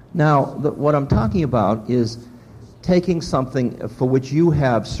Now, what I'm talking about is taking something for which you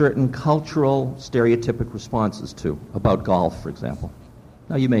have certain cultural stereotypic responses to, about golf, for example.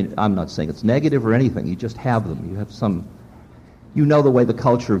 Now, I'm not saying it's negative or anything, you just have them. You have some, you know the way the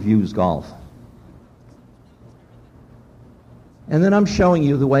culture views golf. And then I'm showing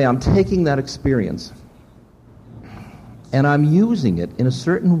you the way I'm taking that experience and I'm using it in a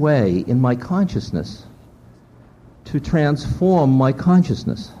certain way in my consciousness to transform my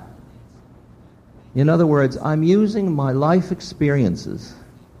consciousness. In other words, I'm using my life experiences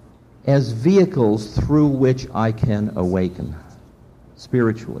as vehicles through which I can awaken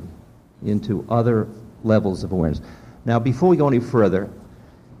spiritually into other levels of awareness. Now, before we go any further,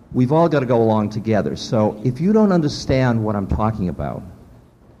 we've all got to go along together. So if you don't understand what I'm talking about,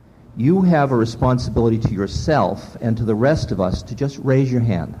 you have a responsibility to yourself and to the rest of us to just raise your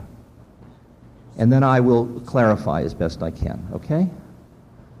hand. And then I will clarify as best I can, okay?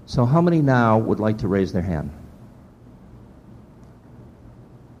 So how many now would like to raise their hand?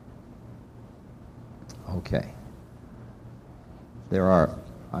 Okay. There are,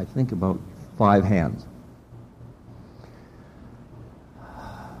 I think, about 5 hands.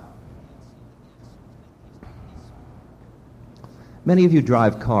 Many of you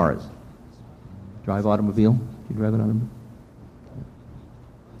drive cars. Drive automobile? Do you drive an automobile?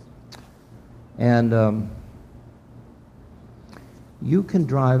 And you can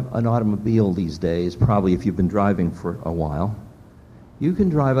drive an automobile these days, probably if you've been driving for a while. You can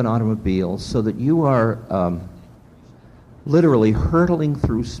drive an automobile so that you are literally hurtling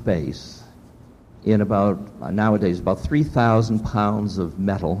through space in nowadays, about 3,000 pounds of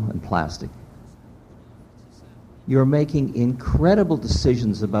metal and plastic. You're making incredible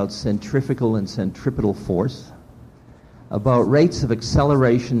decisions about centrifugal and centripetal force, about rates of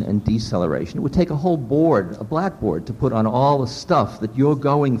acceleration and deceleration. It would take a whole board, a blackboard, to put on all the stuff that you're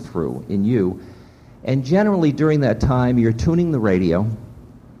going through in you. And generally during that time, you're tuning the radio,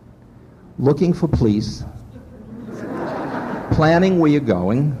 looking for police, planning where you're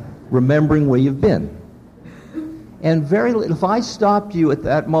going, remembering where you've been. And if I stopped you at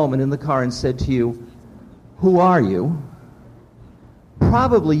that moment in the car and said to you, "Who are you?"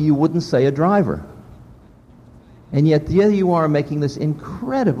 probably you wouldn't say a driver. And yet there you are making this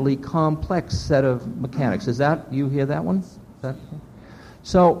incredibly complex set of mechanics. You hear that one?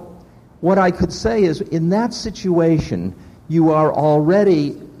 So what I could say is, in that situation, you are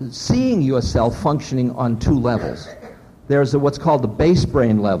already seeing yourself functioning on 2 levels. There's what's called the base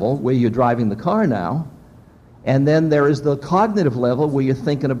brain level, where you're driving the car now, and then there is the cognitive level, where you're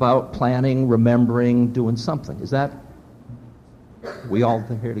thinking about planning, remembering, doing something. Is that, we all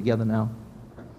here together now?